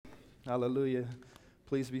Hallelujah.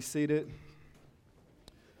 Please be seated.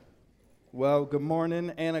 Well, good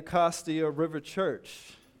morning, Anacostia River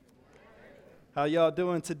Church. How y'all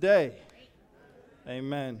doing today?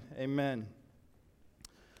 Amen. Amen.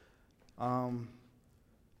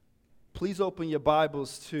 Please open your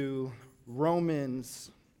Bibles to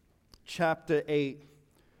Romans chapter 8,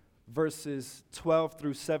 verses 12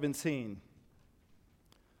 through 17.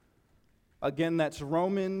 Again, that's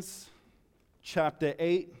Romans chapter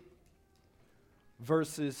 8,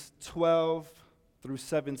 verses 12 through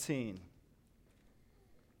 17.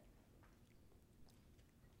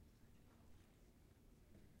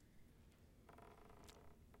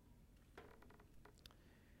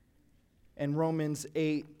 And Romans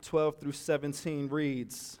 8, 12 through 17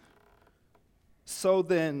 reads, "So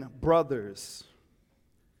then, brothers,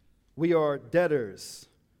 we are debtors,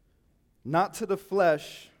 not to the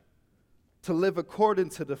flesh, to live according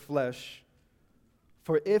to the flesh.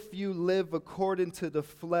 For if you live according to the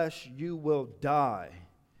flesh, you will die.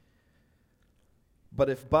 But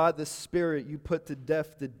if by the Spirit you put to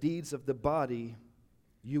death the deeds of the body,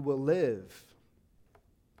 you will live.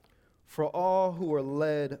 For all who are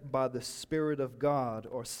led by the Spirit of God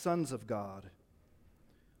are sons of God.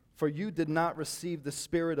 For you did not receive the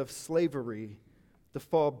spirit of slavery to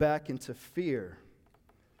fall back into fear,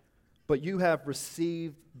 but you have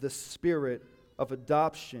received the Spirit of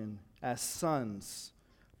adoption as sons,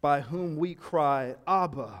 by whom we cry,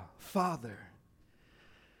 Abba, Father.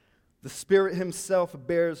 The Spirit himself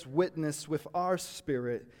bears witness with our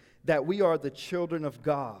spirit that we are the children of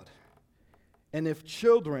God. And if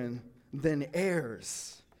children, then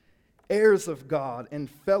heirs, heirs of God and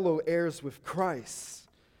fellow heirs with Christ,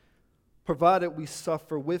 provided we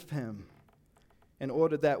suffer with him, in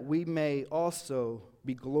order that we may also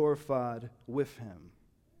be glorified with him."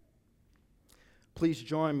 Please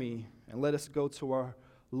join me and let us go to our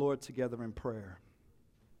Lord together in prayer.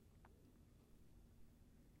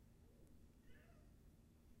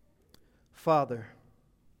 Father,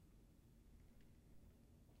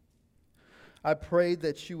 I pray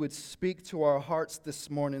that you would speak to our hearts this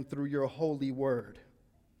morning through your holy word.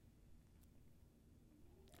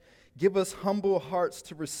 Give us humble hearts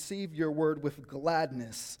to receive your word with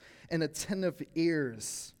gladness and attentive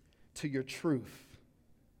ears to your truth.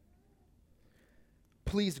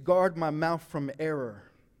 Please guard my mouth from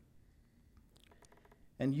error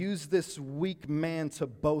and use this weak man to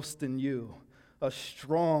boast in you, a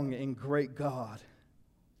strong and great God.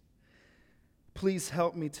 Please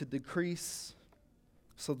help me to decrease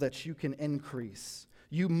so that you can increase.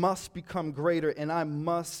 You must become greater and I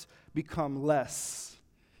must become less.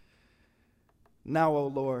 Now, O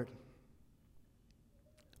Lord,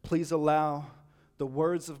 please allow the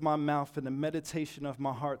words of my mouth and the meditation of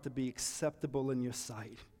my heart to be acceptable in your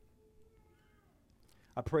sight.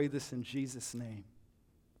 I pray this in Jesus' name.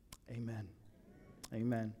 Amen.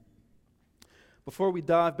 Amen. Before we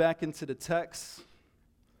dive back into the text,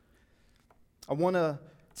 I want to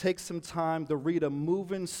take some time to read a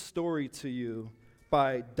moving story to you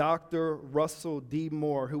by Dr. Russell D.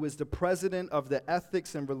 Moore, who is the president of the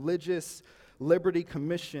Ethics and Religious Liberty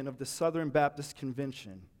Commission of the Southern Baptist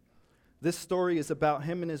Convention. This story is about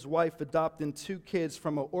him and his wife adopting 2 kids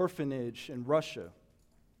from an orphanage in Russia.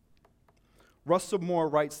 Russell Moore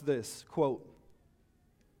writes this, quote,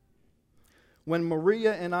 "When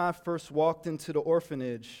Maria and I first walked into the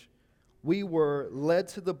orphanage, we were led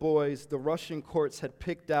to the boys the Russian courts had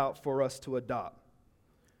picked out for us to adopt.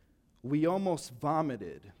 We almost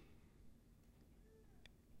vomited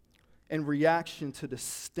in reaction to the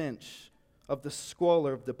stench of the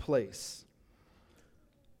squalor of the place.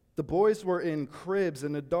 The boys were in cribs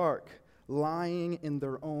in the dark, lying in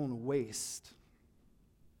their own waste.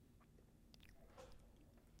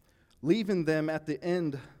 Leaving them at the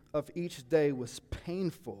end of each day was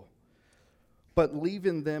painful, but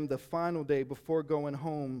leaving them the final day before going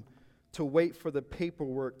home to wait for the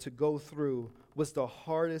paperwork to go through was the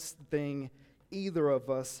hardest thing either of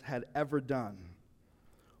us had ever done.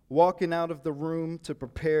 Walking out of the room to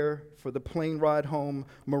prepare for the plane ride home,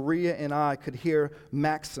 Maria and I could hear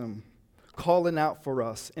Maxim calling out for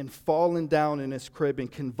us and falling down in his crib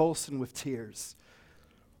and convulsing with tears.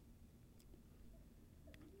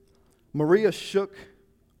 Maria shook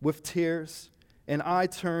with tears, and I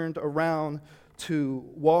turned around to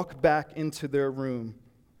walk back into their room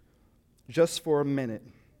just for a minute.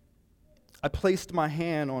 I placed my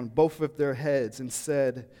hand on both of their heads and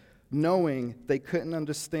said, knowing they couldn't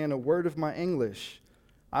understand a word of my English,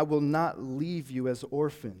 I will not leave you as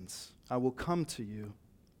orphans. I will come to you.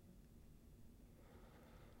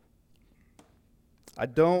 I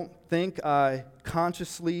don't think I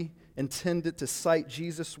consciously intended to cite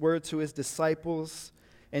Jesus' word to his disciples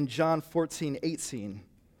in John 14:18.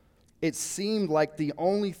 It seemed like the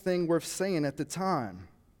only thing worth saying at the time.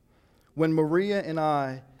 When Maria and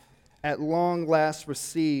I at long last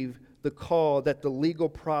received the call that the legal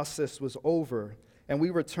process was over, and we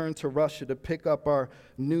returned to Russia to pick up our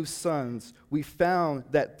new sons, we found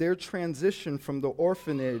that their transition from the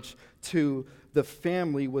orphanage to the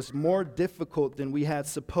family was more difficult than we had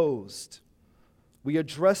supposed. We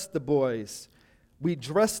dressed the boys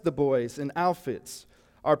in outfits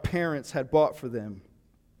our parents had bought for them.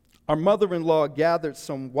 Our mother-in-law gathered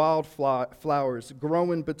some wildflowers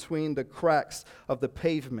growing between the cracks of the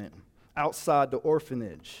pavement outside the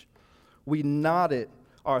orphanage. We nodded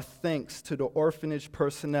our thanks to the orphanage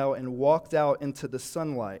personnel and walked out into the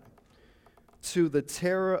sunlight. To the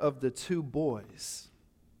terror of the two boys,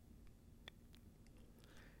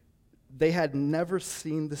 they had never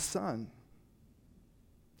seen the sun,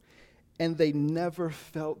 and they never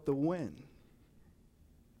felt the wind.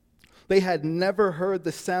 They had never heard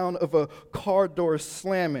the sound of a car door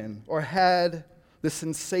slamming or had the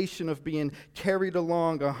sensation of being carried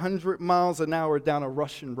along 100 miles an hour down a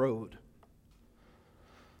Russian road.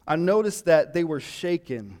 I noticed that they were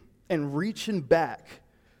shaking and reaching back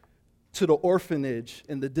to the orphanage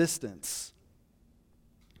in the distance.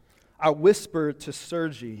 I whispered to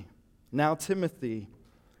Sergei, now Timothy,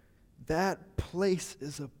 that place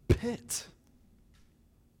is a pit.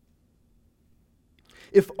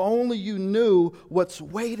 If only you knew what's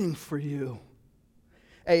waiting for you.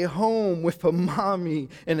 A home with a mommy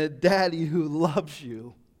and a daddy who loves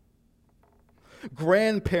you.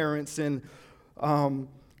 Grandparents and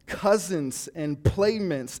cousins and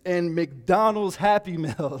playmates and McDonald's Happy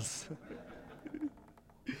Meals.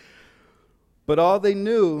 But all they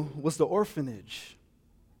knew was the orphanage.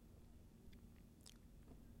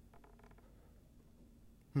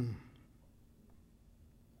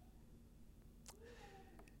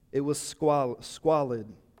 It was squalid,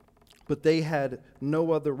 but they had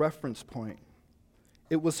no other reference point.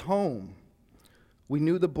 It was home. We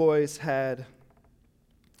knew the boys had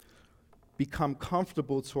become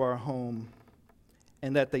comfortable to our home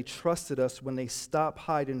and that they trusted us when they stopped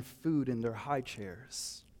hiding food in their high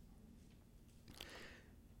chairs.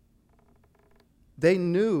 They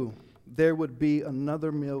knew there would be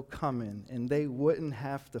another meal coming and they wouldn't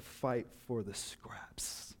have to fight for the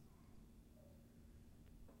scraps.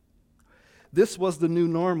 This was the new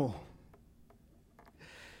normal.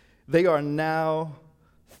 They are now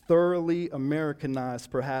thoroughly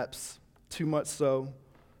Americanized, perhaps too much so,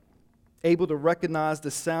 able to recognize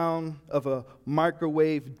the sound of a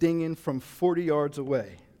microwave dinging from 40 yards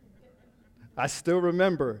away. I still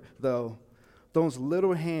remember, though, those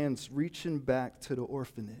little hands reaching back to the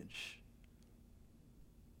orphanage.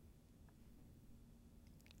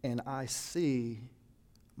 And I see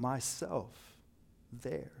myself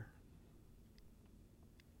there.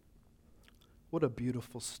 What a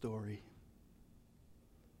beautiful story.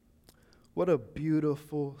 What a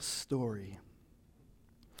beautiful story.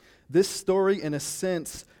 This story, in a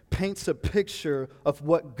sense, paints a picture of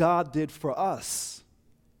what God did for us.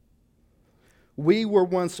 We were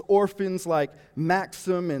once orphans like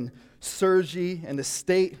Maxim and Sergei, in the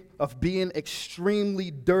state of being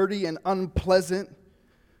extremely dirty and unpleasant,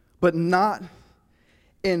 but not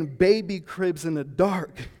in baby cribs in the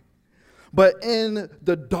dark, but in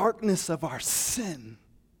the darkness of our sin.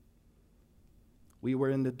 We were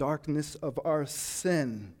in the darkness of our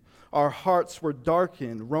sin. Our hearts were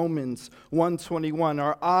darkened, Romans 1:21.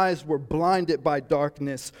 Our eyes were blinded by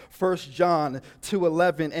darkness, 1 John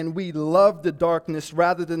 2:11. And we loved the darkness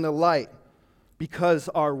rather than the light because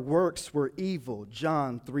our works were evil,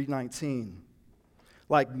 John 3:19.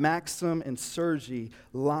 Like Maxim and Sergei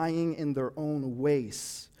lying in their own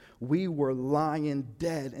wastes, we were lying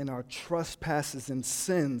dead in our trespasses and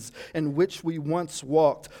sins in which we once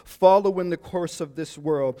walked, following the course of this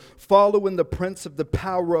world, following the prince of the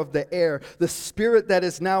power of the air, the spirit that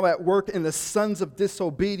is now at work in the sons of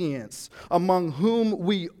disobedience, among whom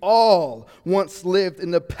we all once lived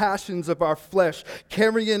in the passions of our flesh,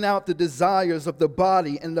 carrying out the desires of the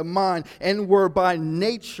body and the mind, and were by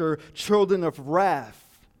nature children of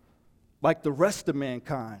wrath, like the rest of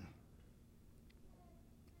mankind.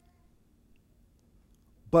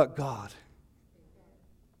 But God,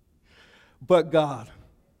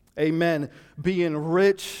 amen, being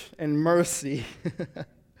rich in mercy,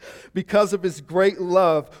 because of his great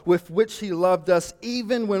love with which he loved us,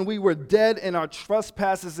 even when we were dead in our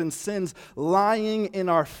trespasses and sins, lying in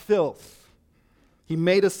our filth, he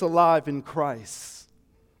made us alive in Christ.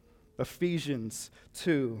 Ephesians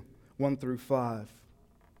 2:1-5.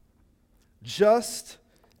 Just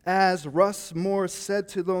As Russ Moore said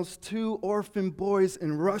to those 2 orphan boys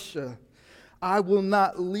in Russia, I will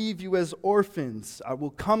not leave you as orphans. I will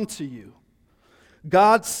come to you.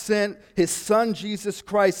 God sent his son Jesus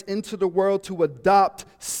Christ into the world to adopt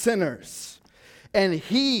sinners. And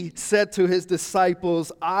he said to his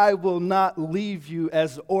disciples, I will not leave you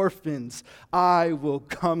as orphans. I will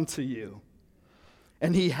come to you.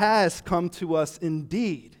 And he has come to us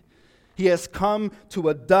indeed. He has come to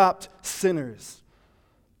adopt sinners.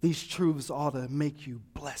 These truths ought to make you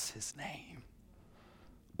bless his name.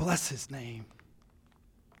 Bless his name.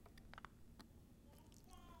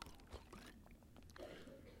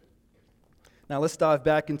 Now let's dive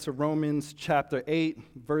back into Romans chapter 8,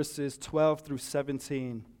 verses 12 through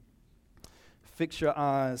 17. Fix your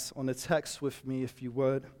eyes on the text with me, if you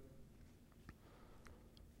would.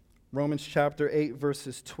 Romans chapter 8,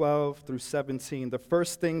 verses 12 through 17. The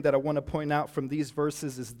first thing that I want to point out from these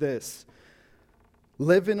verses is this.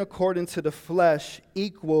 Living according to the flesh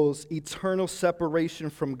equals eternal separation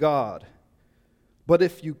from God. But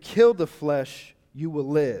if you kill the flesh, you will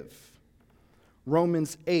live.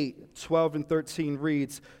 Romans 8, 12 and 13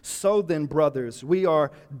 reads, So then, brothers, we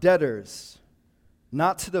are debtors,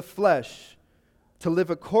 not to the flesh, to live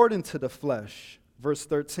according to the flesh. Verse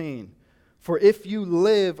 13, For if you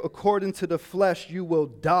live according to the flesh, you will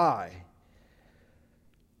die.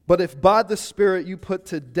 But if by the Spirit you put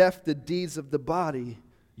to death the deeds of the body,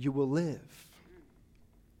 you will live.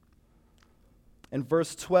 In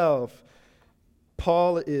verse 12,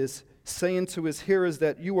 Paul is saying to his hearers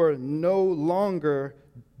that you are no longer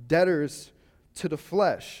debtors to the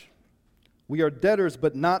flesh. We are debtors,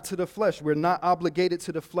 but not to the flesh. We're not obligated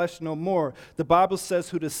to the flesh no more. The Bible says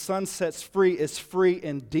who the Son sets free is free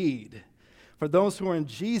indeed. For those who are in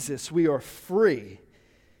Jesus, we are free.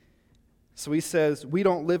 So he says we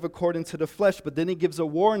don't live according to the flesh, but then he gives a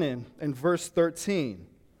warning in verse 13.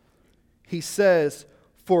 He says,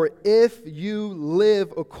 For if you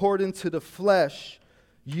live according to the flesh,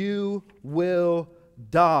 you will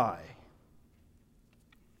die.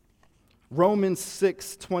 Romans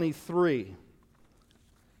 6:23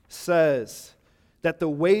 says that the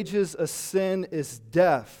wages of sin is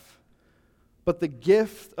death, but the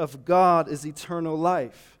gift of God is eternal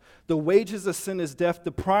life. The wages of sin is death.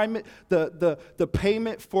 The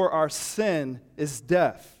payment for our sin is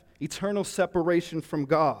death, eternal separation from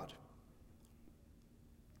God.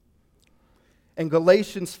 And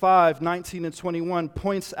Galatians 5:19 and 21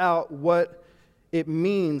 points out what it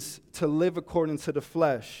means to live according to the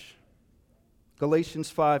flesh. Galatians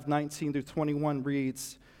 5:19 through 21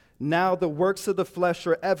 reads, Now the works of the flesh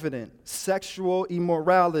are evident: sexual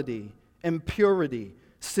immorality, impurity,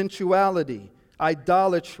 sensuality,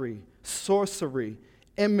 idolatry, sorcery,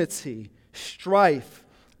 enmity, strife,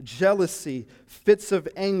 jealousy, fits of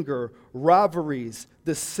anger, rivalries,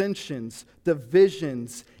 dissensions,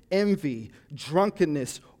 divisions, envy,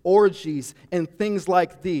 drunkenness, orgies, and things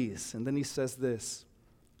like these. And then he says this,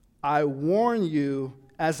 I warn you,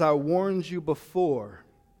 as I warned you before,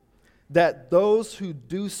 that those who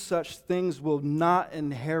do such things will not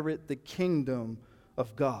inherit the kingdom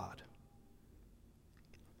of God.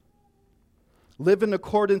 Living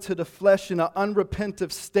according to the flesh in an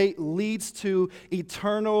unrepentant state leads to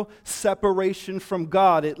eternal separation from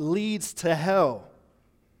God. It leads to hell.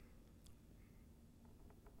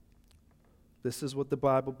 This is what the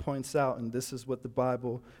Bible points out, and this is what the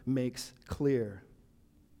Bible makes clear.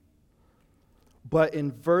 But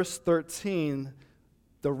in verse 13,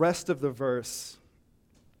 the rest of the verse,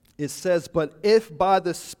 it says, But if by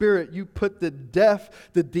the Spirit you put to death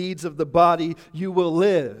the deeds of the body, you will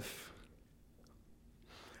live.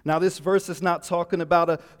 Now, this verse is not talking about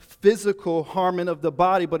a physical harming of the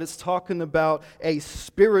body, but it's talking about a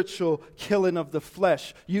spiritual killing of the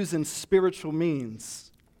flesh using spiritual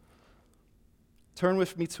means. Turn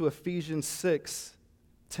with me to Ephesians 6,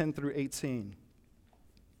 10 through 18.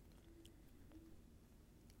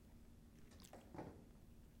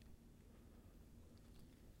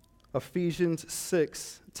 Ephesians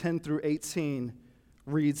 6, 10 through 18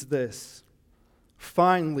 reads this,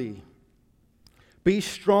 Finally, be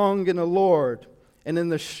strong in the Lord and in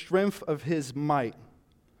the strength of his might.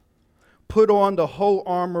 Put on the whole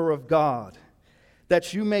armor of God,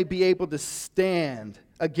 that you may be able to stand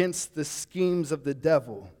against the schemes of the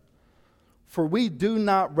devil. For we do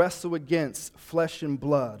not wrestle against flesh and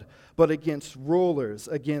blood, but against rulers,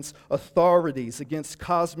 against authorities, against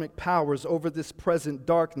cosmic powers over this present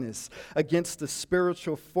darkness, against the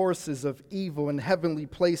spiritual forces of evil in heavenly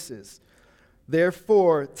places.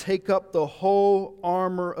 Therefore, take up the whole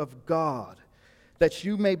armor of God, that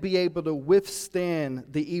you may be able to withstand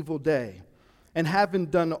the evil day, And having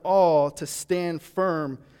done all to stand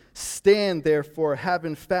firm, stand therefore,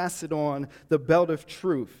 having fastened on the belt of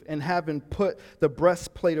truth, and having put the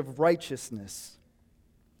breastplate of righteousness,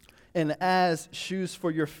 and as shoes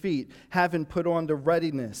for your feet, having put on the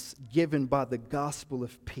readiness given by the gospel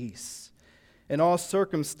of peace. In all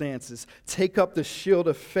circumstances, take up the shield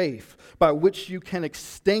of faith, by which you can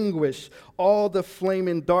extinguish all the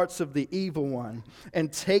flaming darts of the evil one,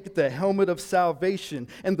 and take the helmet of salvation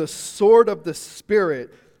and the sword of the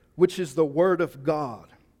Spirit, which is the word of God,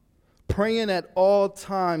 praying at all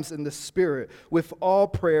times in the Spirit with all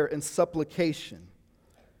prayer and supplication.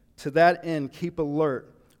 To that end, keep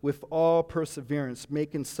alert with all perseverance,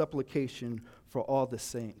 making supplication for all the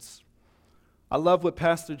saints. I love what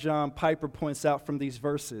Pastor John Piper points out from these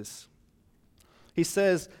verses. He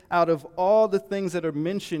says, out of all the things that are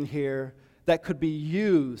mentioned here that could be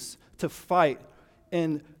used to fight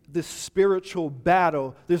in this spiritual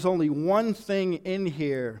battle, there's only one thing in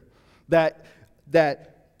here that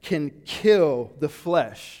can kill the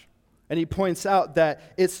flesh. And he points out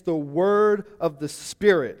that it's the word of the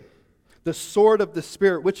Spirit, the sword of the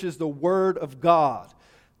Spirit, which is the word of God.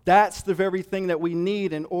 That's the very thing that we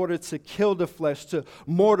need in order to kill the flesh, to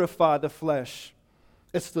mortify the flesh.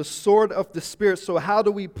 It's the sword of the Spirit. So how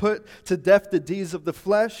do we put to death the deeds of the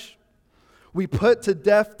flesh? We put to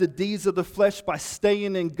death the deeds of the flesh by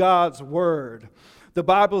staying in God's word. The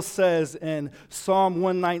Bible says in Psalm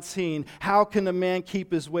 119, how can a man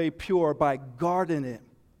keep his way pure? By guarding it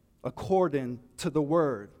according to the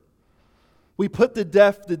word. We put to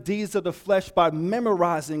death the deeds of the flesh by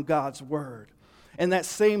memorizing God's word. In that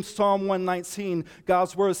same Psalm 119,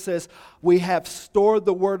 God's word says, we have stored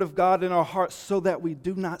the word of God in our hearts so that we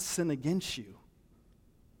do not sin against you.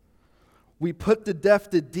 We put to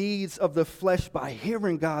death the deeds of the flesh by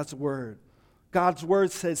hearing God's word. God's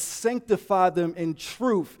word says, sanctify them in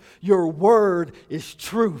truth. Your word is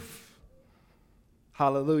truth.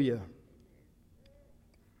 Hallelujah.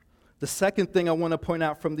 The second thing I want to point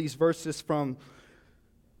out from these verses from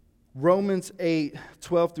Romans 8,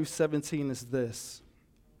 12 through 17 is this.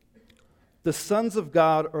 The sons of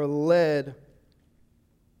God are led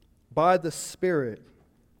by the Spirit,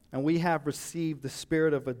 and we have received the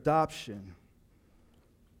Spirit of adoption.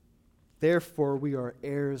 Therefore, we are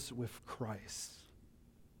heirs with Christ.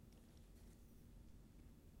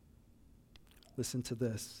 Listen to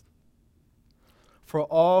this. For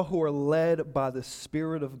all who are led by the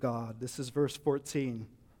Spirit of God, this is verse 14,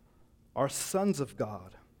 are sons of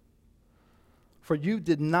God. For you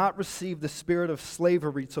did not receive the spirit of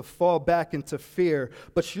slavery to fall back into fear,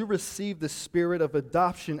 but you received the spirit of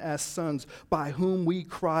adoption as sons, by whom we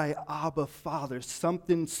cry, Abba, Father.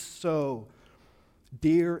 Something so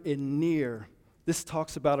dear and near. This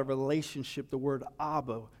talks about a relationship, the word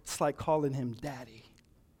Abba. It's like calling him daddy.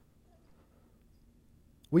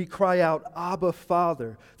 We cry out, Abba,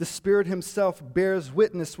 Father. The Spirit himself bears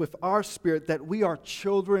witness with our spirit that we are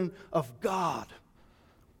children of God.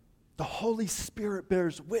 The Holy Spirit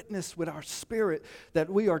bears witness with our spirit that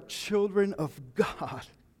we are children of God.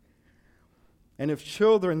 And if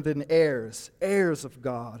children, then heirs, heirs of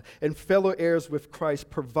God, and fellow heirs with Christ,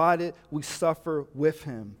 provided we suffer with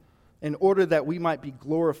him, in order that we might be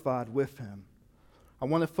glorified with him. I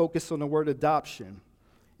want to focus on the word adoption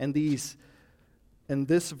in this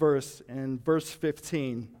verse, in verse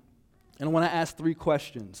 15. And I want to ask 3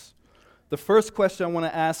 questions. The first question I want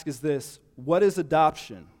to ask is this: what is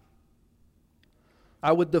adoption?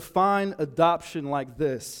 I would define adoption like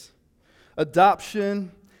this.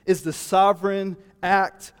 Adoption is the sovereign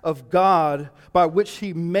act of God by which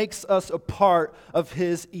he makes us a part of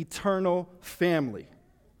his eternal family.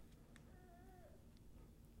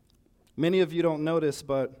 Many of you don't know this,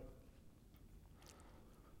 but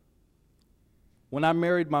when I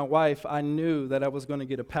married my wife, I knew that I was going to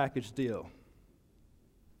get a package deal.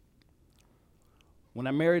 When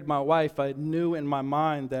I married my wife, I knew in my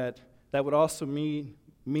mind that would also mean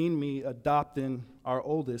me adopting our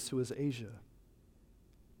oldest, who is Asia.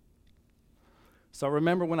 So I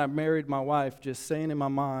remember when I married my wife, just saying in my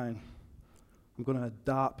mind, I'm going to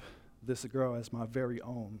adopt this girl as my very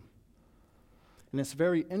own. And it's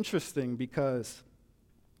very interesting because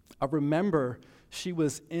I remember she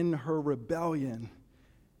was in her rebellion,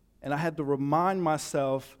 and I had to remind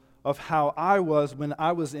myself of how I was when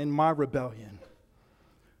I was in my rebellion.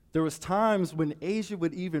 There was times when Asia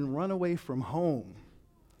would even run away from home.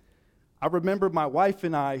 I remember my wife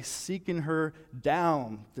and I seeking her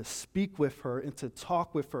down to speak with her and to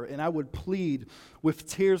talk with her, and I would plead with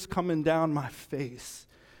tears coming down my face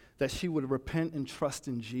that she would repent and trust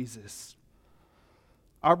in Jesus.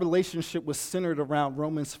 Our relationship was centered around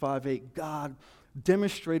Romans 5:8. God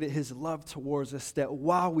demonstrated his love towards us, that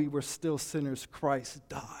while we were still sinners, Christ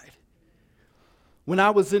died. When I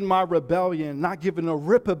was in my rebellion, not giving a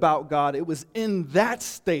rip about God, it was in that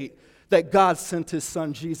state that God sent his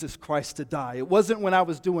son, Jesus Christ, to die. It wasn't when I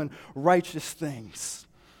was doing righteous things.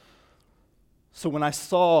 So when I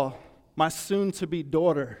saw my soon-to-be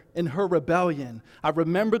daughter in her rebellion, I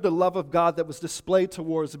remembered the love of God that was displayed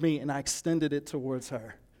towards me, and I extended it towards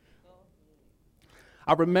her.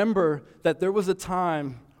 I remember that there was a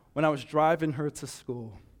time when I was driving her to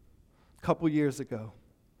school a couple years ago,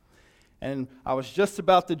 and I was just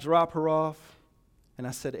about to drop her off, and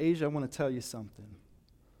I said, Asia, I want to tell you something.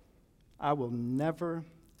 I will never,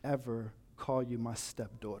 ever call you my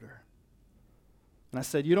stepdaughter. And I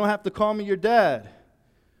said, you don't have to call me your dad,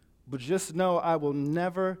 but just know I will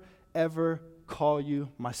never, ever call you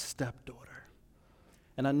my stepdaughter.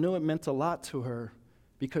 And I knew it meant a lot to her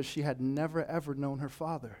because she had never, ever known her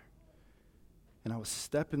father. And I was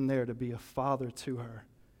stepping there to be a father to her.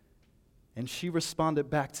 And she responded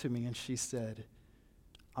back to me and she said,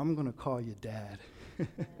 I'm going to call you dad.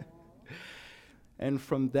 And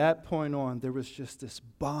from that point on, there was just this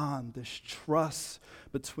bond, this trust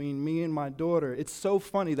between me and my daughter. It's so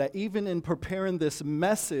funny that even in preparing this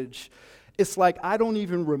message, it's like I don't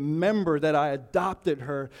even remember that I adopted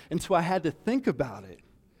her until I had to think about it.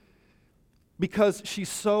 Because she's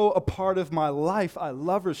so a part of my life. I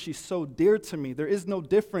love her. She's so dear to me. There is no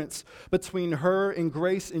difference between her and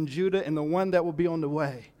Grace and Judah and the one that will be on the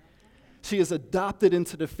way. She is adopted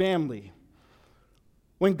into the family.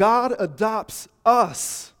 When God adopts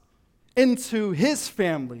us into his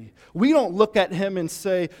family, we don't look at him and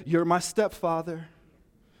say, you're my stepfather.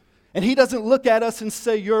 And he doesn't look at us and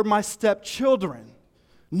say, you're my stepchildren.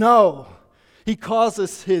 No, he calls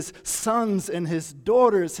us his sons and his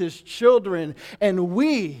daughters, his children, and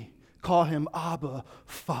we call him Abba,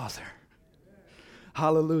 Father.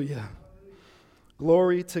 Hallelujah.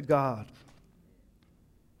 Glory to God.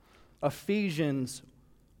 Ephesians,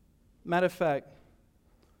 matter of fact,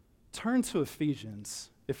 turn to Ephesians,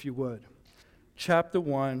 if you would. Chapter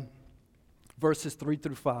 1, verses 3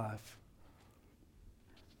 through 5.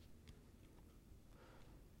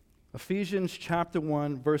 Ephesians chapter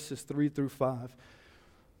 1, verses 3 through 5.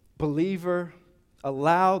 Believer,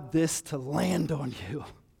 allow this to land on you.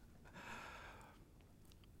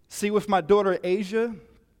 See, with my daughter Asia,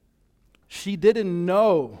 she didn't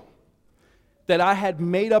know that I had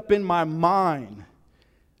made up in my mind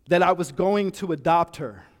that I was going to adopt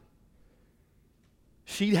her.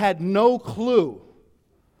 She had no clue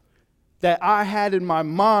that I had in my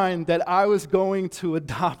mind that I was going to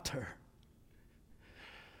adopt her.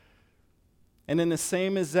 And in the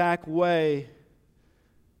same exact way,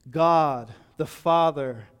 God, the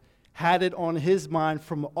Father, had it on his mind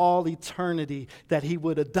from all eternity that he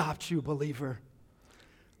would adopt you, believer.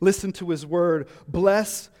 Listen to his word.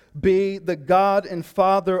 Blessed be the God and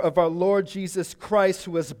Father of our Lord Jesus Christ,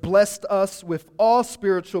 who has blessed us with all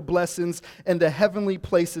spiritual blessings in the heavenly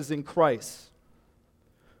places in Christ,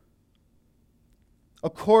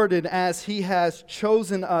 according as he has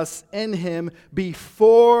chosen us in him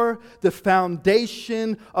before the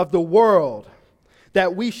foundation of the world,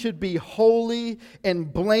 that we should be holy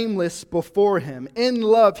and blameless before him. In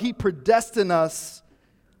love, he predestined us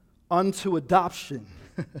unto adoption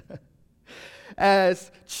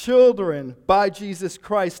as children by Jesus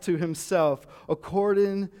Christ to himself,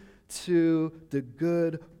 according to the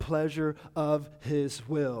good pleasure of his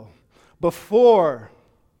will. Before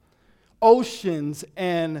oceans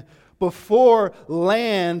and before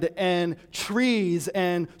land and trees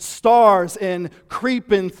and stars and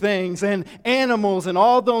creeping things and animals and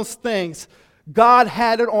all those things, God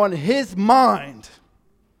had it on his mind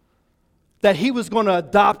that he was going to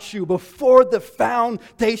adopt you before the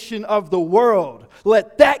foundation of the world.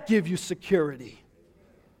 Let that give you security.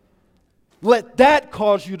 Let that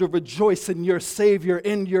cause you to rejoice in your Savior,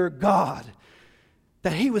 in your God,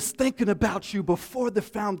 that he was thinking about you before the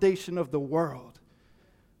foundation of the world.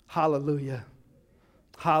 Hallelujah.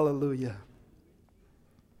 Hallelujah.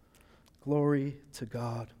 Glory to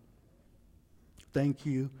God. Thank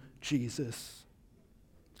you, Jesus.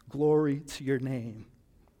 Glory to your name.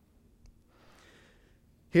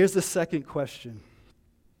 Here's the second question.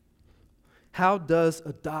 How does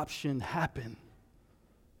adoption happen?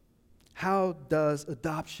 How does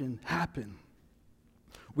adoption happen?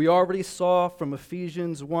 We already saw from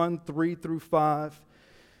Ephesians 1, 3 through 5,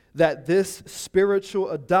 that this spiritual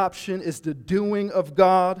adoption is the doing of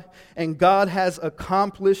God, and God has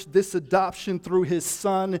accomplished this adoption through his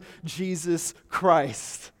Son, Jesus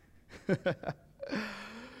Christ.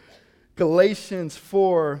 Galatians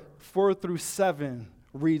 4 through 7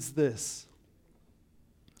 reads this.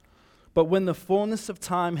 But when the fullness of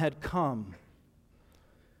time had come,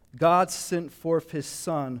 God sent forth his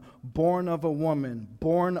Son, born of a woman,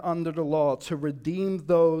 born under the law, to redeem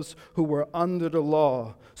those who were under the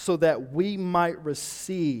law, so that we might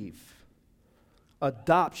receive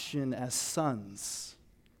adoption as sons.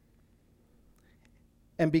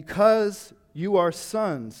 And because you are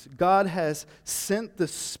sons, God has sent the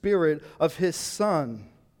Spirit of his Son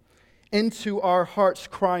into our hearts,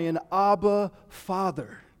 crying, Abba,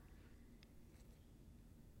 Father.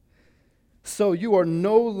 So you are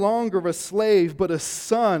no longer a slave, but a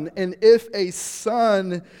son, and if a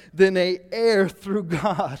son, then an heir through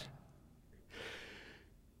God.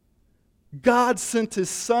 God sent his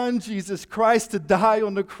Son, Jesus Christ, to die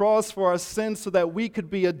on the cross for our sins so that we could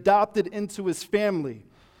be adopted into his family.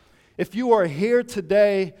 If you are here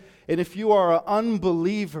today, and if you are an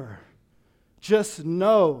unbeliever, just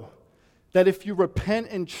know that if you repent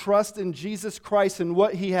and trust in Jesus Christ and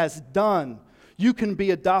what he has done, you can be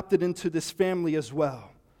adopted into this family as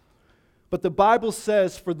well. But the Bible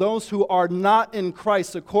says for those who are not in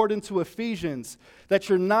Christ, according to Ephesians, that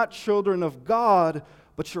you're not children of God,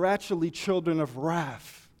 but you're actually children of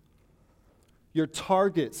wrath. You're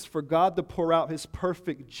targets for God to pour out his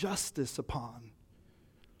perfect justice upon.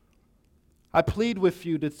 I plead with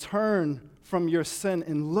you to turn from your sin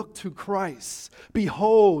and look to Christ.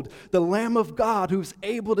 Behold, the Lamb of God who's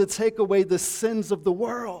able to take away the sins of the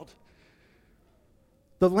world.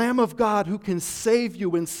 The Lamb of God who can save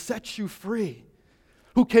you and set you free,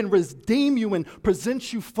 who can redeem you and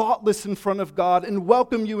present you faultless in front of God and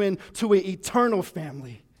welcome you into an eternal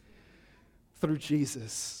family through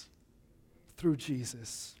Jesus. Through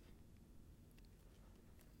Jesus.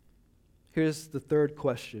 Here's the third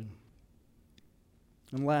question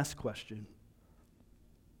and last question.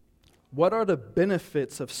 What are the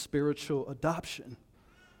benefits of spiritual adoption?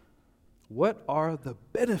 What are the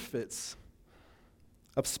benefits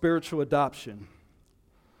of spiritual adoption?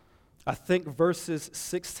 I think verses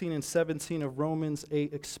 16 and 17 of Romans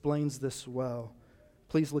 8 explains this well.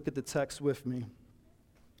 Please look at the text with me.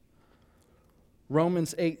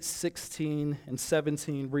 Romans 8, 16 and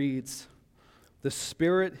 17 reads, "The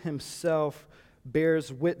Spirit himself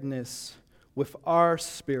bears witness with our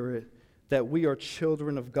spirit that we are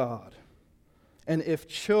children of God. And if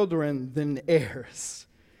children, then heirs,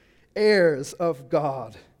 heirs of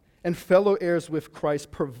God, and fellow heirs with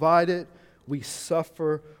Christ, provided we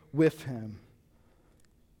suffer with him,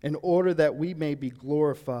 in order that we may be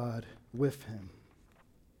glorified with him."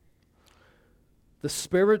 The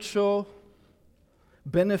spiritual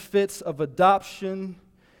benefits of adoption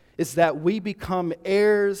is that we become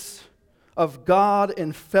heirs of God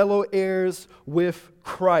and fellow heirs with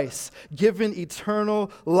Christ, given eternal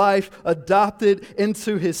life, adopted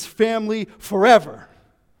into his family forever.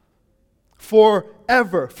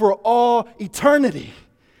 Forever, for all eternity.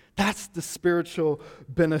 That's the spiritual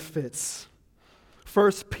benefits.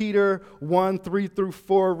 1 Peter 1, 3 through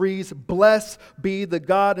 4 reads, "Blessed be the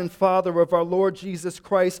God and Father of our Lord Jesus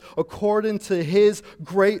Christ. According to his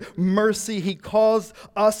great mercy, he caused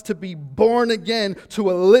us to be born again to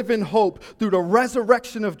a living hope through the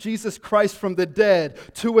resurrection of Jesus Christ from the dead,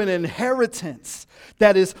 to an inheritance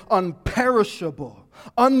that is unperishable,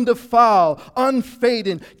 undefiled,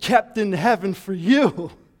 unfading, kept in heaven for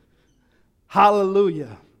you."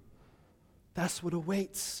 Hallelujah. That's what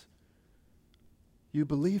awaits you,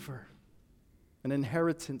 believer. An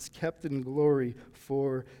inheritance kept in glory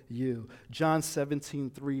for you. John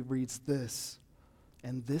 17:3 reads this,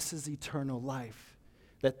 "And this is eternal life,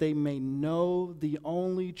 that they may know the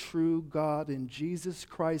only true God and Jesus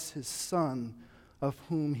Christ, his Son, of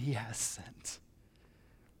whom he has sent."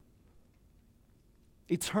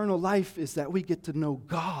 Eternal life is that we get to know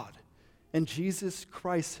God and Jesus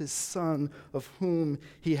Christ, his Son, of whom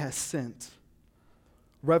he has sent.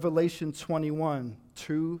 Revelation 21,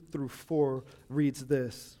 2 through 4 reads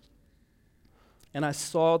this, "And I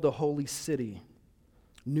saw the holy city,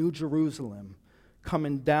 New Jerusalem,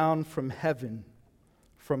 coming down from heaven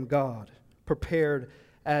from God, prepared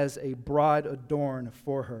as a bride adorned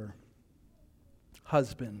for her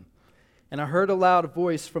husband. And I heard a loud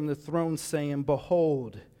voice from the throne saying,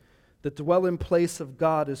 'Behold, the dwelling place of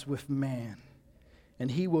God is with man,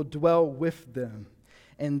 and he will dwell with them,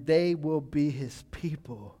 and they will be his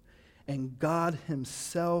people, and God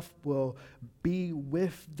himself will be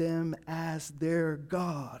with them as their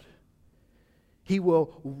God. He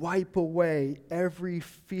will wipe away every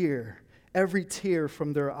fear, every tear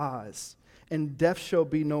from their eyes, and death shall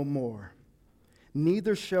be no more.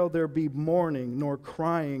 Neither shall there be mourning, nor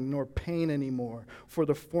crying, nor pain anymore, for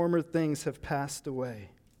the former things have passed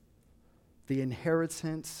away.'" The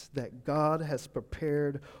inheritance that God has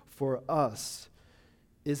prepared for us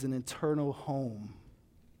is an eternal home.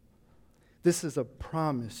 This is a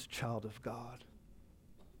promise, child of God.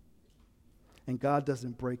 And God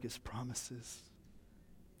doesn't break his promises.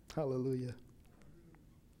 Hallelujah.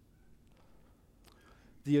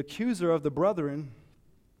 The accuser of the brethren,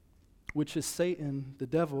 which is Satan, the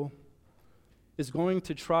devil, is going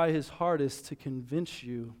to try his hardest to convince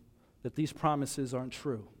you that these promises aren't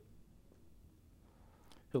true.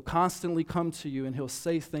 He'll constantly come to you and he'll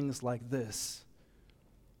say things like this: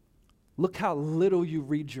 look how little you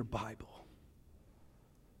read your Bible.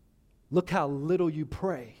 Look how little you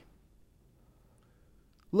pray.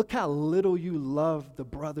 Look how little you love the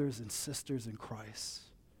brothers and sisters in Christ.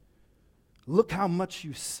 Look how much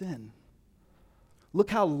you sin. Look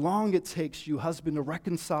how long it takes you, husband, to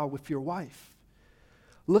reconcile with your wife.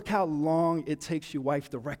 Look how long it takes you, wife,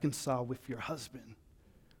 to reconcile with your husband.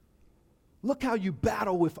 Look how you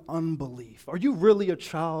battle with unbelief. Are you really a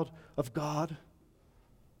child of God?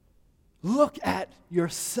 Look at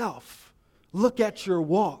yourself. Look at your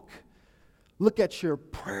walk. Look at your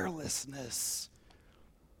prayerlessness.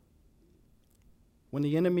 When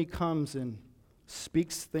the enemy comes and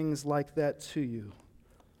speaks things like that to you,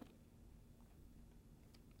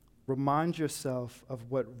 remind yourself of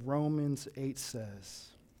what Romans 8 says.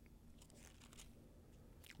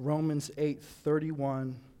 Romans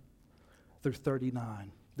 8:31 through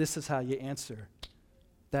 39. This is how you answer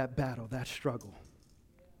that battle, that struggle.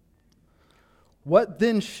 What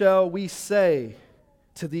then shall we say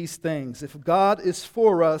to these things? If God is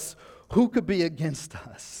for us, who could be against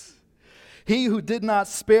us? He who did not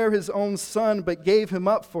spare his own son, but gave him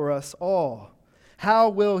up for us all, how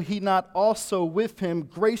will he not also with him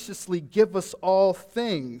graciously give us all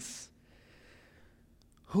things?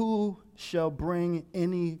 Who shall bring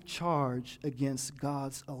any charge against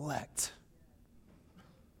God's elect?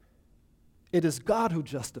 It is God who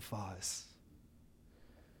justifies.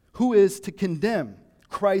 Who is to condemn?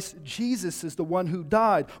 Christ Jesus is the one who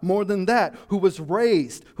died. More than that, who was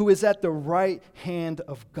raised, who is at the right hand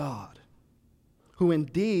of God, who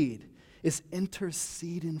indeed is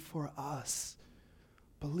interceding for us.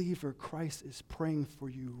 Believer, Christ is praying for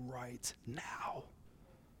you right now.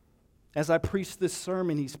 As I preach this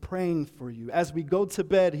sermon, he's praying for you. As we go to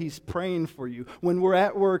bed, he's praying for you. When we're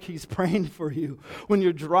at work, he's praying for you. When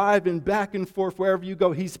you're driving back and forth wherever you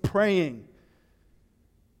go, he's praying.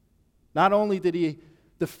 Not only did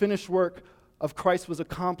the finished work of Christ was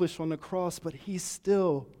accomplished on the cross, but he's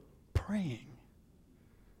still praying.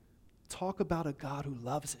 Talk about a God who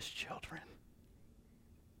loves his children.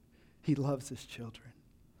 He loves his children.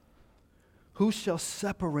 Who shall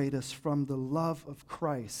separate us from the love of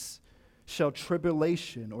Christ? Shall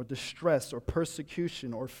tribulation or distress or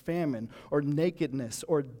persecution or famine or nakedness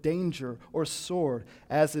or danger or sword,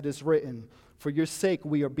 as it is written, for your sake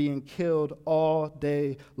we are being killed all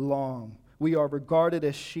day long. We are regarded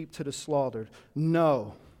as sheep to the slaughter.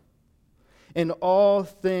 No. In all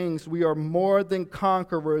things we are more than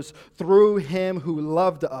conquerors through him who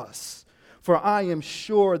loved us. For I am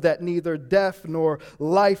sure that neither death nor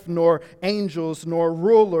life nor angels nor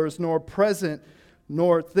rulers nor present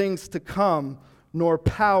nor things to come nor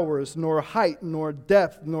powers nor height nor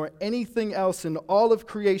depth nor anything else in all of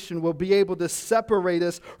creation will be able to separate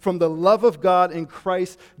us from the love of God in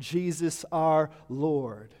Christ Jesus our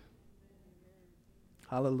Lord.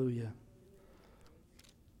 Hallelujah.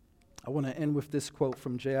 I want to end with this quote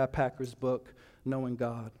from J.I. Packer's book, Knowing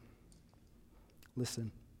God.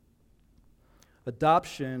 Listen.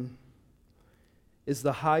 Adoption is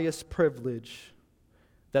the highest privilege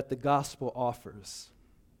that the gospel offers.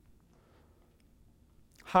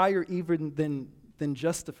 Higher even than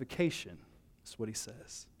justification, is what he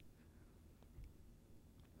says.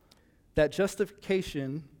 That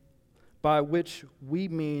justification, by which we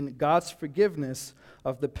mean God's forgiveness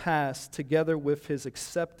of the past together with his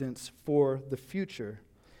acceptance for the future,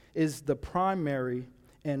 is the primary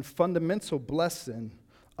and fundamental blessing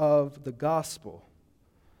of the gospel.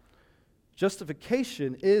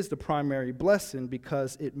 Justification is the primary blessing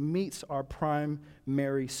because it meets our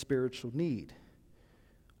primary spiritual need.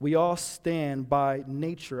 We all stand by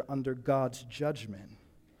nature under God's judgment.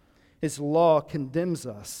 His law condemns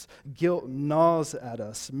us. Guilt gnaws at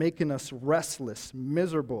us, making us restless,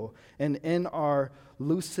 miserable, and in our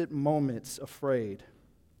lucid moments afraid.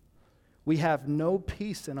 We have no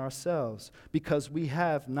peace in ourselves because we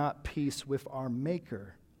have not peace with our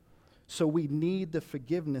Maker. So we need the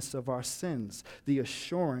forgiveness of our sins, the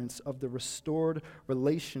assurance of the restored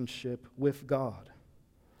relationship with God.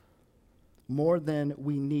 More than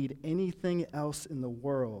we need anything else in the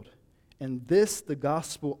world. And this the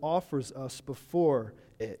gospel offers us before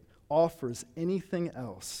it. offers anything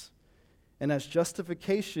else. And as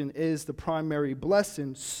justification is the primary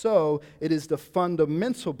blessing, so it is the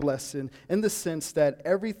fundamental blessing in the sense that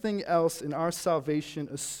everything else in our salvation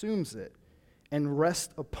assumes it and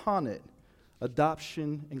rests upon it,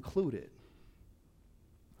 adoption included.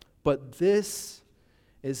 But this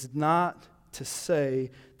is not to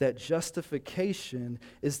say that justification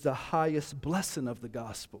is the highest blessing of the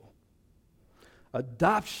gospel.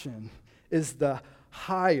 Adoption is the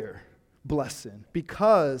higher blessing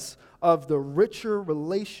because of the richer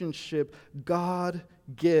relationship God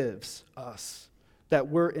gives us that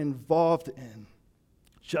we're involved in.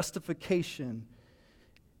 Justification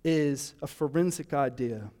is a forensic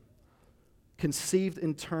idea conceived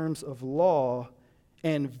in terms of law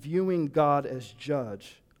and viewing God as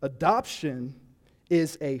judge. Adoption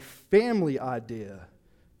is a family idea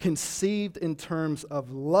conceived in terms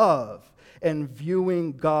of love and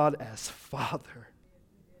viewing God as Father.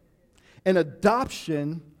 In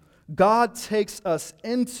adoption, God takes us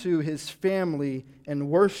into his family and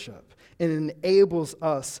worship and enables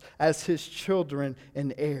us as his children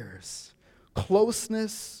and heirs.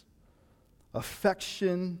 Closeness,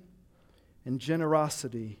 affection, and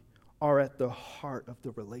generosity are at the heart of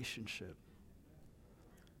the relationship.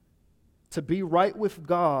 To be right with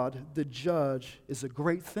God, the judge, is a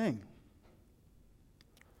great thing.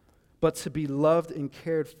 But to be loved and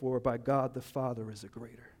cared for by God the Father is a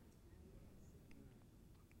greater.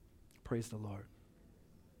 Praise the Lord.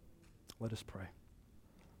 Let us pray.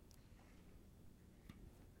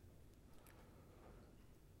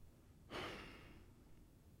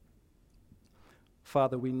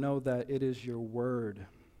 Father, we know that it is your word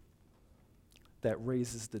that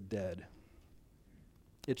raises the dead.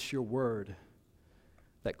 It's your word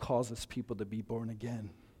that causes people to be born again.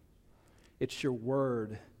 It's your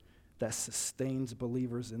word that sustains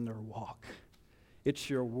believers in their walk. It's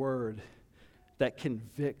your word that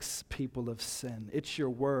convicts people of sin. It's your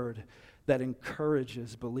word that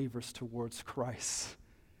encourages believers towards Christ.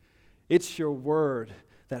 It's your word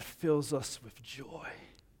that fills us with joy.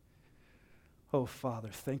 Oh, Father,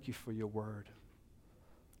 thank you for your word.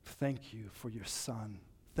 Thank you for your Son.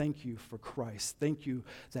 Thank you for Christ. Thank you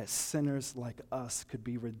that sinners like us could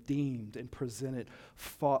be redeemed and presented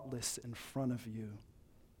faultless in front of you.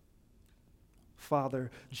 Father,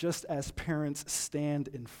 just as parents stand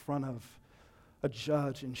in front of a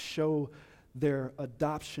judge and show their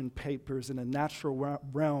adoption papers in a natural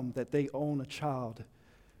realm that they own a child,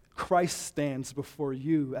 Christ stands before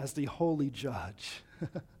you as the holy judge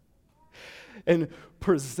and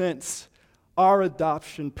presents our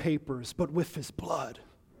adoption papers, but with his blood.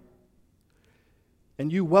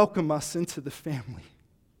 And you welcome us into the family,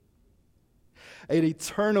 an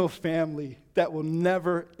eternal family that will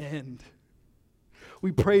never end.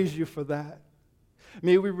 We praise you for that.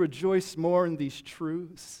 May we rejoice more in these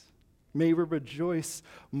truths. May we rejoice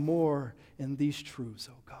more in these truths,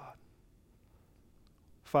 oh God.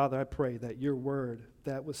 Father, I pray that your word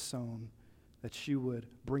that was sown, that you would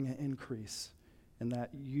bring an increase and that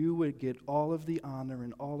you would get all of the honor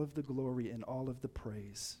and all of the glory and all of the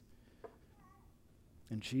praise.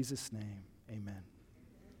 In Jesus' name, amen.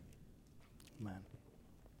 Amen.